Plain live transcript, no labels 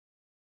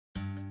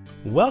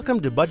Welcome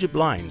to Budget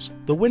Blinds,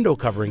 the window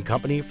covering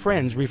company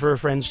friends refer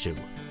friends to.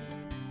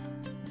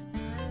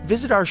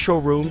 Visit our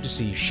showroom to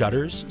see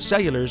shutters,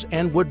 cellulars,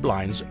 and wood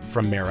blinds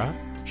from Mera,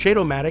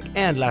 Shade-O-Matic,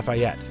 and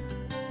Lafayette.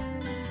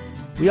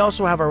 We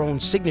also have our own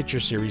Signature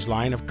Series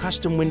line of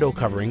custom window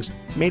coverings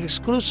made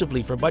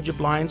exclusively for Budget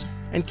Blinds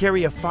and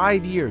carry a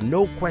 5-year,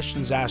 no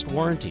questions asked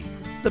warranty,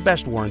 the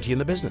best warranty in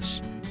the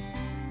business.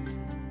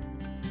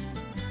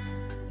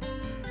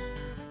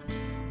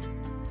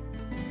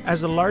 As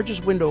the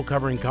largest window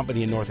covering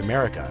company in North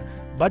America,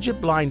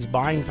 Budget Blinds'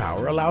 buying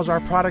power allows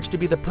our products to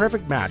be the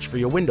perfect match for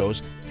your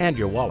windows and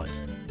your wallet.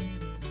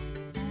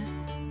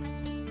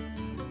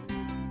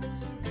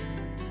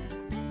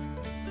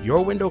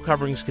 Your window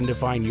coverings can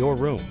define your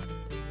room.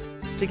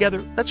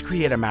 Together, let's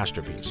create a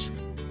masterpiece.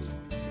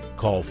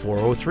 Call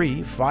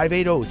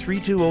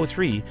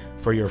 403-580-3203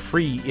 for your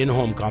free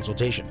in-home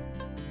consultation.